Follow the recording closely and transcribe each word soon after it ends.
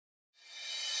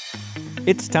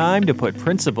It's time to put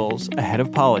principles ahead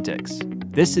of politics.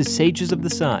 This is Sages of the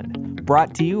Sun,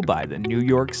 brought to you by the New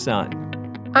York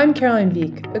Sun. I'm Caroline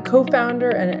Veek, the co-founder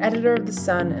and editor of The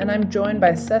Sun, and I'm joined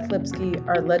by Seth Lipsky,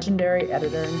 our legendary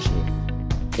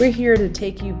editor-in-chief. We're here to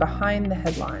take you behind the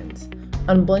headlines,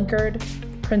 unblinkered,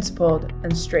 principled,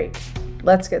 and straight.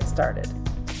 Let's get started.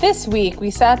 This week, we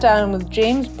sat down with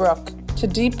James Brooke to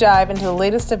deep dive into the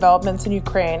latest developments in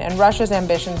Ukraine and Russia's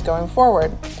ambitions going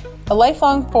forward. A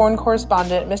lifelong foreign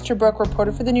correspondent, Mr. Brooke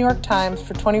reported for the New York Times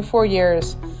for 24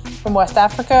 years from West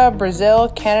Africa, Brazil,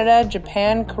 Canada,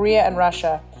 Japan, Korea, and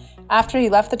Russia. After he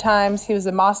left the Times, he was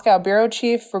the Moscow bureau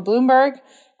chief for Bloomberg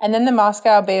and then the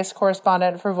Moscow-based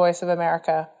correspondent for Voice of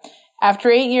America.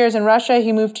 After 8 years in Russia,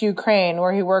 he moved to Ukraine,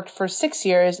 where he worked for 6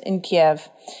 years in Kyiv.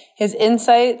 His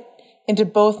insight into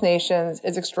both nations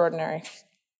is extraordinary.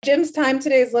 Jim's time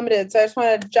today is limited, so I just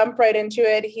want to jump right into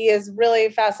it. He has really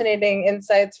fascinating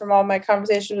insights from all my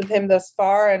conversations with him thus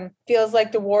far, and feels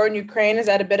like the war in Ukraine is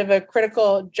at a bit of a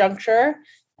critical juncture.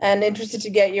 And interested to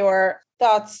get your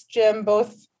thoughts, Jim,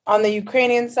 both on the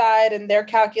Ukrainian side and their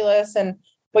calculus and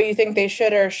what you think they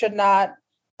should or should not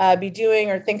be doing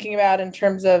or thinking about in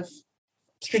terms of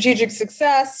strategic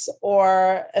success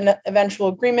or an eventual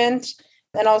agreement,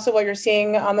 and also what you're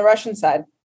seeing on the Russian side.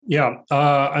 Yeah,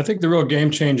 I think the real game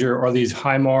changer are these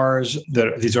HIMARS.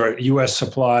 These are U.S.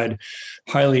 supplied,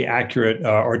 highly accurate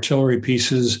artillery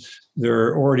pieces. There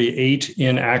are already 8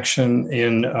 in action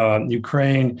in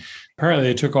Ukraine. Apparently,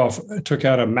 they took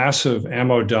out a massive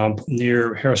ammo dump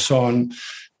near Kherson,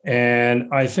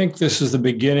 and I think this is the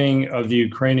beginning of the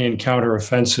Ukrainian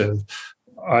counteroffensive.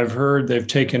 I've heard they've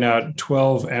taken out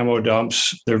 12 ammo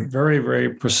dumps. They're very,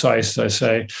 very precise, I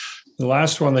say. The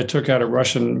last one, they took out a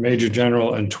Russian major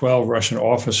general and 12 Russian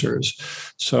officers.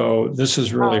 So this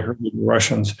is really hurting the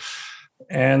Russians.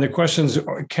 And the question is,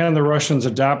 can the Russians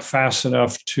adapt fast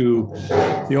enough to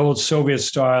the old Soviet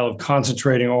style of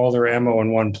concentrating all their ammo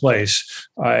in one place?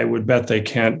 I would bet they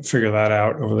can't figure that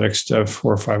out over the next 4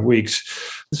 or 5 weeks.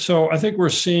 So I think we're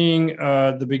seeing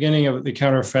the beginning of the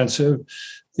counteroffensive.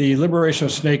 The liberation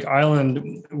of Snake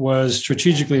Island was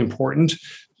strategically important.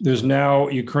 There's now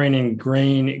Ukrainian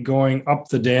grain going up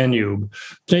the Danube.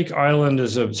 Snake Island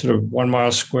is a sort of 1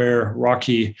 mile square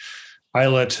rocky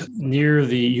islet near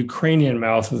the Ukrainian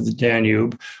mouth of the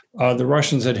Danube. The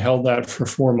Russians had held that for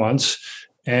 4 months.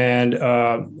 And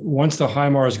once the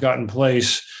HIMARS got in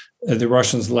place, the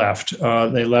Russians left.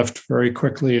 They left very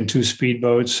quickly in 2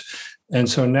 speedboats. And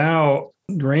so now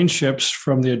grain ships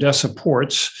from the Odessa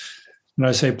ports, and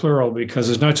I say plural because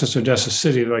it's not just Odessa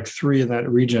City, there are like 3 in that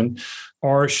region,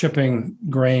 are shipping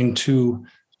grain to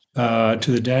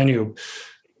the Danube.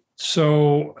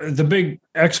 So the big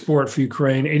export for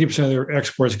Ukraine, 80% of their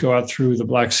exports go out through the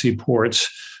Black Sea ports.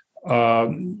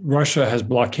 Russia has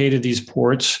blockaded these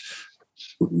ports.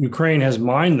 Ukraine has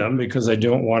mined them because they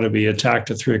don't want to be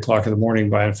attacked at 3 o'clock in the morning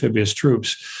by amphibious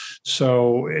troops.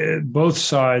 So both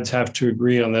sides have to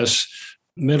agree on this.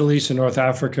 Middle East and North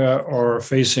Africa are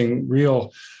facing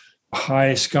real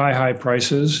sky-high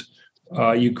prices.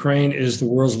 Ukraine is the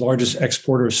world's largest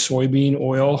exporter of soybean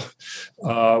oil,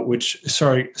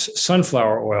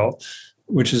 sunflower oil,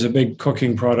 which is a big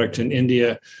cooking product in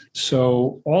India.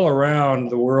 So all around,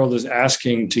 the world is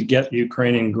asking to get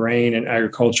Ukrainian grain and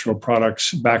agricultural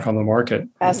products back on the market.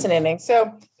 Fascinating.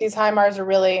 So these HIMARS are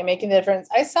really making the difference.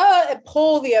 I saw a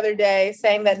poll the other day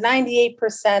saying that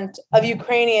 98% of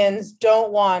Ukrainians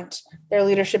don't want their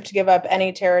leadership to give up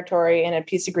any territory in a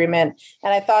peace agreement.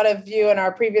 And I thought of you in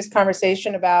our previous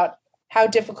conversation about how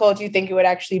difficult you think it would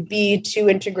actually be to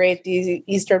integrate these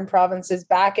eastern provinces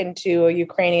back into a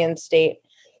Ukrainian state.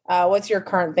 What's your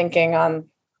current thinking on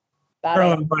that?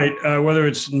 Right. Whether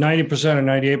it's 90%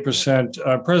 or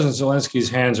 98%, President Zelensky's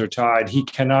hands are tied. He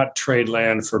cannot trade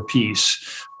land for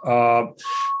peace.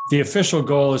 The official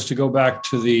goal is to go back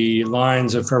to the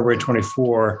lines of February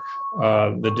 24,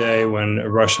 the day when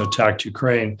Russia attacked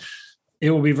Ukraine. It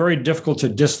will be very difficult to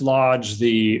dislodge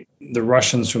the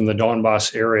Russians from the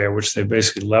Donbass area, which they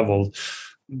basically leveled.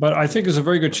 But I think there's a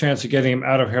very good chance of getting them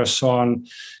out of Kherson.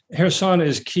 Kherson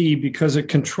is key because it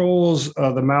controls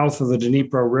the mouth of the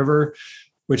Dnipro River,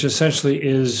 which essentially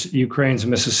is Ukraine's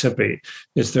Mississippi.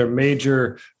 It's their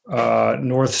major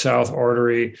north-south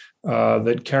artery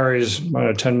that carries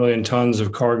 10 million tons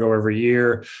of cargo every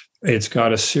year. It's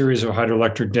got a series of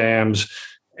hydroelectric dams,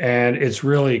 and it's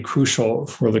really crucial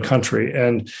for the country.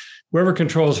 And whoever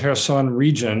controls Kherson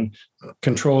region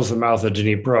controls the mouth of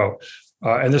Dnipro.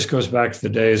 And this goes back to the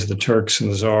days of the Turks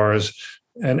and the Tsars.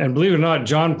 And believe it or not,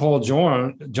 John Paul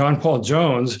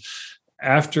Jones,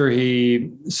 after he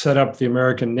set up the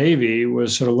American Navy,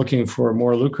 was sort of looking for a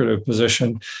more lucrative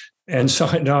position and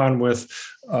signed on with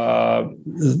Tsarina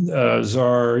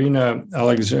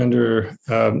Alexander,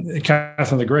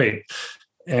 Catherine the Great.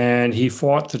 And he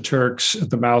fought the Turks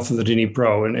at the mouth of the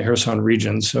Dnipro in the Kherson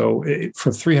region. So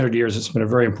for 300 years, it's been a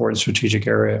very important strategic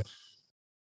area.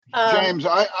 James,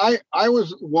 I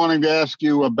was wanting to ask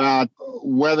you about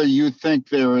whether you think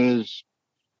there is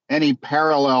any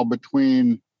parallel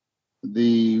between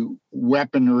the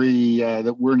weaponry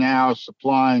that we're now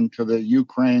supplying to the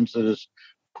Ukrainians that is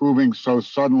proving so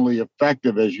suddenly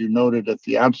effective, as you noted at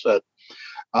the outset,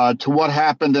 to what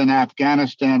happened in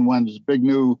Afghanistan when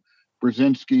Zbigniew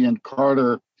Brzezinski and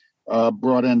Carter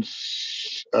brought in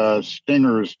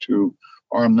stingers to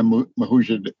arm the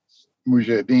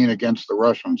Mujahideen against the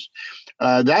Russians.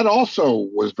 That also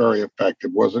was very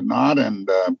effective, was it not? And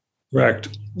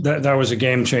correct. That was a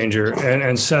game changer.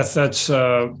 And Seth, that's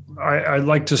I'd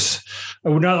like to. I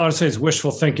would not want to say it's wishful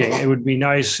thinking. It would be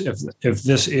nice if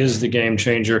this is the game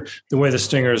changer, the way the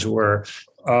stingers were.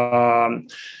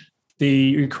 The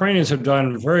Ukrainians have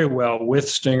done very well with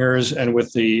stingers and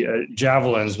with the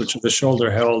javelins, which are the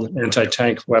shoulder-held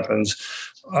anti-tank weapons.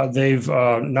 They've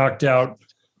knocked out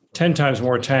 10 times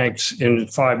more tanks in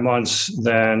 5 months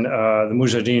than the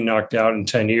Mujahideen knocked out in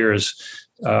 10 years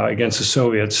against the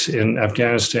Soviets in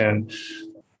Afghanistan.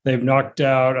 They've knocked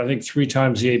out, I think, 3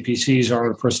 times the APCs,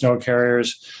 armored personnel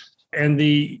carriers. And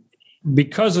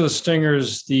because of the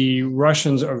stingers, the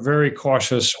Russians are very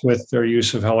cautious with their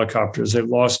use of helicopters. They've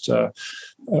lost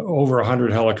over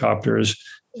 100 helicopters.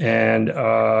 And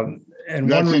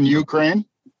that's in Ukraine?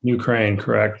 Ukraine,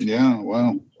 correct. Yeah,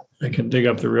 wow. I can dig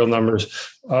up the real numbers.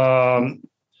 In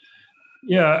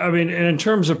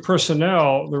terms of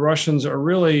personnel, the Russians are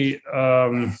really,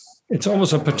 it's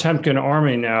almost a Potemkin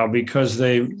army now because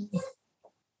the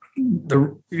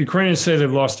Ukrainians say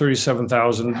they've lost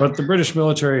 37,000, but the British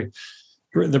Ministry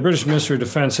of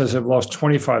Defense says they've lost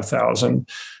 25,000,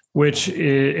 which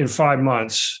in 5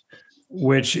 months,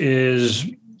 which is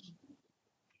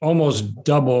almost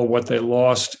double what they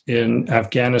lost in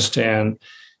Afghanistan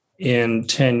in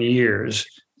 10 years.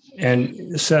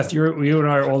 And Seth, you and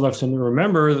I are old enough to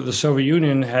remember that the Soviet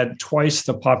Union had twice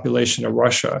the population of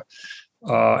Russia.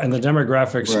 And the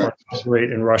demographics are great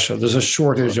in Russia. There's a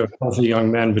shortage of healthy young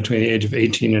men between the age of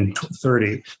 18 and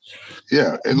 30.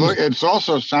 Yeah, it's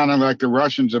also sounding like the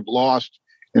Russians have lost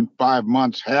in 5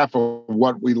 months half of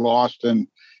what we lost in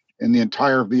the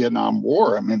entire Vietnam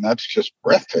War. I mean, that's just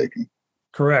breathtaking.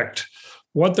 Correct.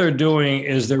 What they're doing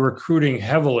is they're recruiting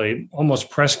heavily,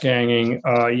 almost press ganging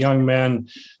young men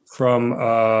from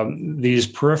these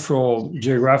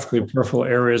geographically peripheral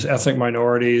areas, ethnic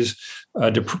minorities,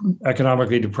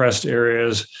 economically depressed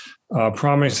areas,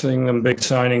 promising them big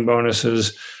signing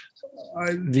bonuses.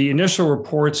 The initial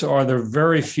reports are there are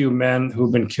very few men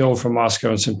who've been killed from Moscow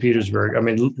and St. Petersburg. I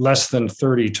mean, less than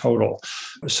 30 total.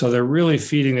 So they're really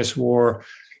feeding this war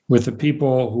with the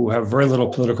people who have very little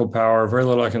political power, very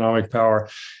little economic power.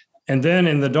 And then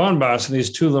in the Donbass, in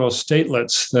these 2 little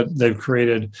statelets that they've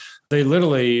created, they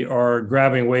literally are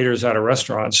grabbing waiters out of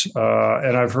restaurants.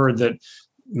 And I've heard that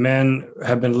men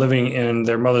have been living in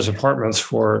their mother's apartments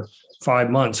for 5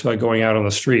 months by going out on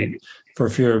the street for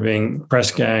fear of being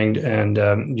press ganged and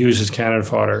used as cannon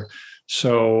fodder.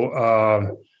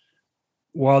 So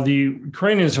while the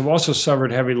Ukrainians have also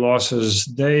suffered heavy losses,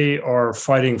 they are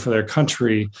fighting for their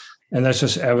country. And that's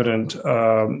just evident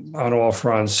on all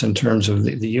fronts in terms of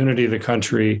the unity of the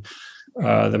country,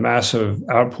 the massive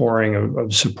outpouring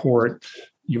of support.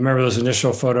 You remember those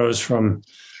initial photos from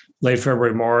late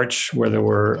February, March, where there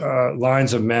were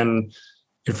lines of men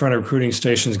in front of recruiting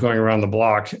stations going around the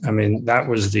block. I mean, that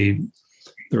was the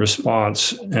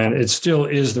response. And it still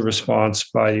is the response.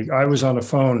 I was on the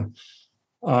phone.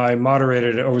 I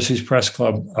moderated an Overseas Press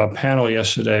Club panel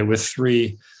yesterday with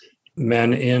 3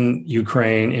 men in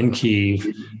Ukraine, in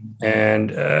Kyiv,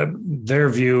 and their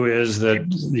view is that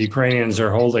the Ukrainians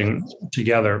are holding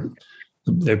together.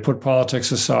 They put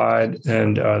politics aside,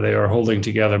 and they are holding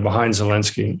together behind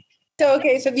Zelensky. So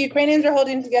the Ukrainians are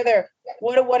holding together.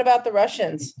 What about the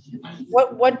Russians?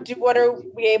 What are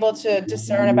we able to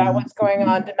discern about what's going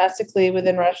on domestically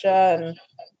within Russia? And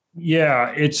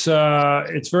yeah, it's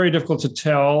very difficult to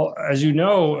tell. As you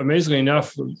know, amazingly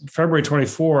enough, February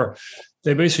 24,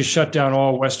 they basically shut down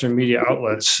all Western media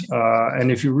outlets.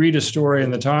 And if you read a story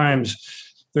in the Times,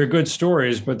 they're good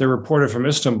stories, but they're reported from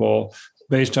Istanbul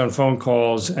based on phone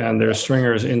calls and their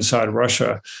stringers inside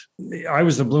Russia. I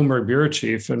was the Bloomberg bureau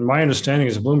chief, and my understanding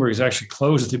is Bloomberg has actually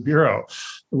closed the bureau.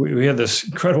 We had this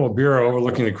incredible bureau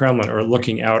overlooking the Kremlin, or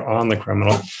looking out on the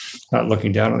Kremlin, not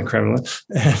looking down on the Kremlin.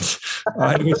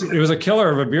 And it was a killer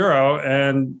of a bureau,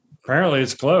 and apparently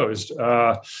it's closed.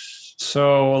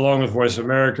 So along with Voice of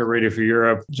America, Radio for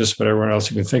Europe, just about everyone else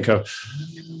you can think of,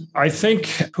 I think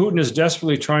Putin is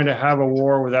desperately trying to have a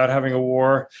war without having a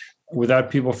war, without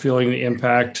people feeling the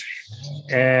impact.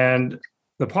 And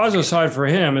the positive side for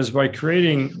him is by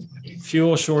creating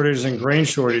fuel shortages and grain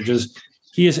shortages,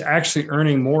 he is actually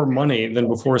earning more money than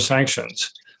before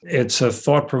sanctions. It's a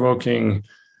thought-provoking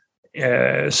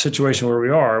situation where we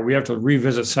are. We have to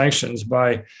revisit sanctions.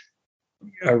 By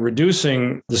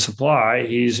reducing the supply,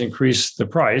 he's increased the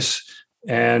price,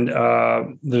 and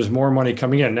there's more money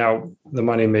coming in. Now, the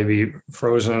money may be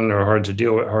frozen or hard to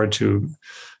deal with, hard to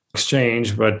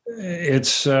exchange, but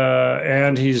it's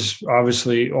and he's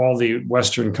obviously, all the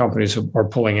Western companies are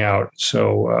pulling out.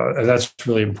 So that's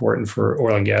really important for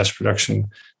oil and gas production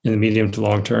in the medium to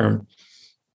long term.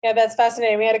 Yeah, that's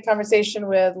fascinating. We had a conversation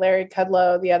with Larry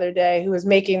Kudlow the other day, who was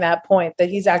making that point that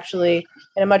he's actually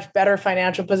in a much better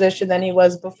financial position than he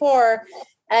was before.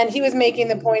 And he was making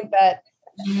the point that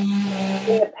in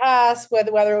the past,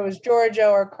 whether it was Georgia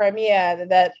or Crimea,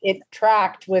 that it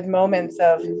tracked with moments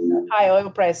of high oil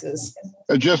prices.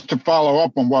 Just to follow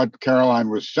up on what Caroline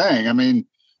was saying, I mean,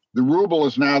 the ruble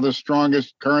is now the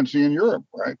strongest currency in Europe,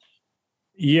 right?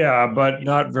 Yeah, but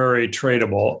not very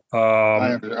tradable.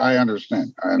 I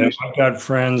understand. I've got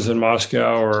friends in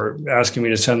Moscow who are asking me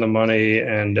to send them money,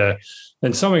 and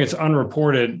something that's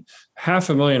unreported,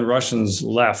 500,000 Russians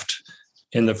left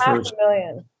in the first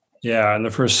 500,000. Yeah, in the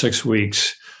first 6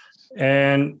 weeks.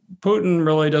 And Putin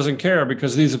really doesn't care,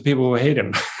 because these are people who hate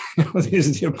him. These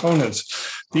are the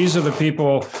opponents. These are the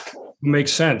people who make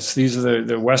sense. These are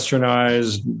the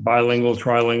westernized, bilingual,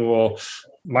 trilingual,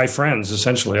 my friends,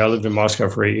 essentially. I lived in Moscow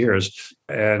for 8 years,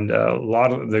 and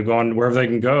they've gone wherever they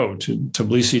can go, to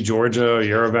Tbilisi, Georgia,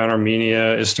 Yerevan,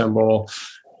 Armenia, Istanbul,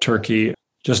 Turkey,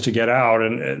 just to get out.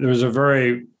 And there was a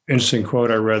very interesting quote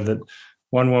I read that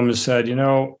one woman said,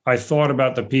 I thought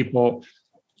about the people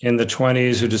in the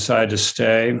 1920s who decided to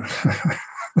stay.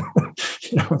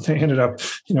 They ended up,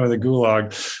 in the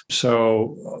gulag.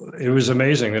 So it was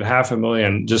amazing that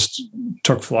 500,000 just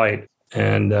took flight.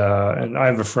 And I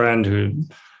have a friend who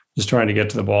is trying to get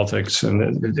to the Baltics,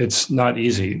 and it's not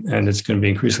easy, and it's going to be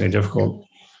increasingly difficult.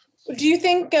 Do you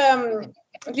think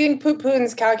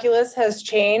Putin's calculus has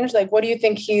changed? Like, what do you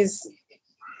think he's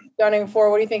gunning for?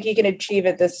 What do you think he can achieve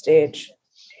at this stage?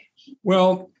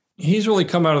 Well, he's really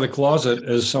come out of the closet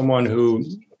as someone who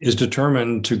is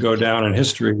determined to go down in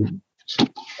history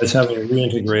as having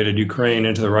reintegrated Ukraine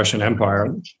into the Russian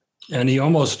Empire. And the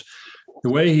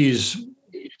way he's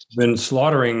been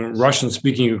slaughtering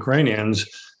Russian-speaking Ukrainians,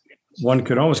 one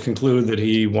could almost conclude that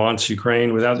he wants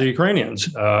Ukraine without the Ukrainians.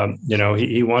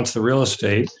 He wants the real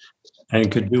estate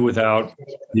and could do without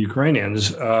the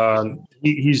Ukrainians.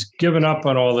 He's given up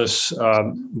on all this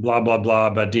blah, blah, blah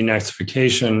about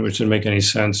denazification, which didn't make any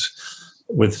sense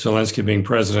with Zelensky being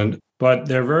president. But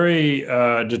they're very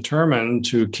determined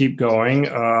to keep going.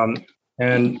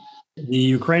 And the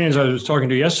Ukrainians I was talking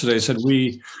to yesterday said,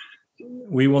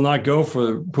 we will not go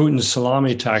for Putin's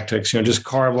salami tactics, just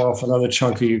carve off another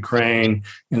chunk of Ukraine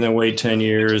and then wait 10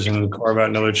 years and carve out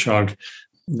another chunk.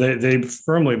 They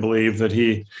firmly believe that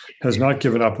he has not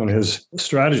given up on his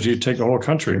strategy to take the whole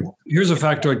country. Here's a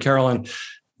factoid, Carolyn.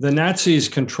 The Nazis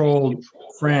controlled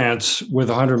France with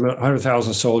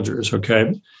 100,000 soldiers, okay?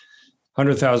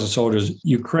 100,000 soldiers.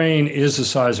 Ukraine is the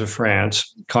size of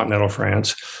France, continental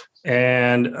France.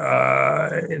 And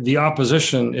the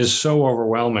opposition is so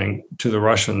overwhelming to the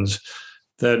Russians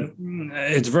that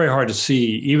it's very hard to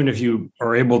see, even if you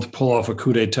are able to pull off a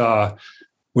coup d'etat,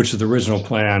 which is the original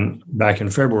plan back in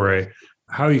February,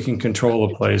 how you can control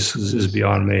a place is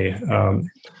beyond me.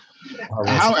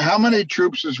 How many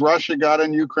troops has Russia got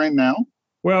in Ukraine now?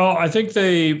 Well, I think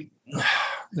they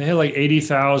had like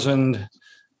 80,000.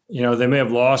 They may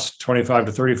have lost 25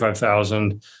 to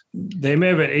 35,000. They may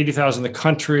have had 80,000 in the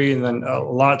country, and then a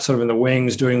lot sort of in the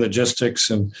wings doing logistics.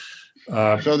 And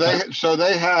so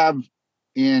they have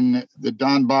in the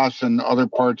Donbass and other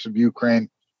parts of Ukraine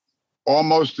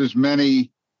almost as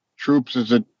many troops as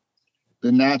the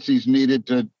Nazis needed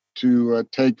to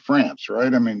take France,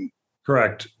 right? I mean,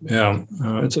 correct. Yeah,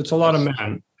 it's a lot of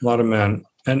men,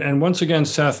 and once again,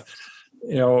 Seth,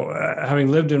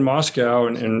 having lived in Moscow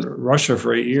and in Russia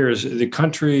for 8 years, the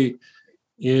country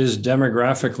is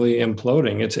demographically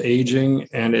imploding. It's aging,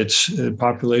 and its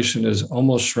population is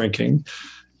almost shrinking.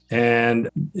 And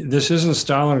this isn't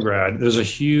Stalingrad. There's a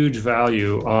huge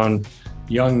value on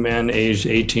young men aged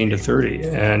 18 to 30.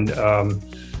 And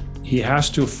he has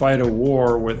to fight a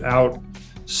war without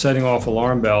setting off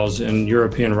alarm bells in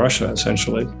European Russia,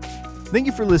 essentially. Thank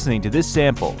you for listening to this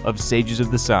sample of Sages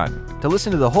of the Sun. To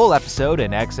listen to the whole episode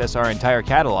and access our entire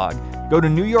catalog, Go to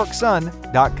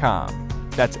NewYorkSun.com.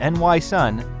 That's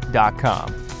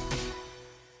NYSun.com.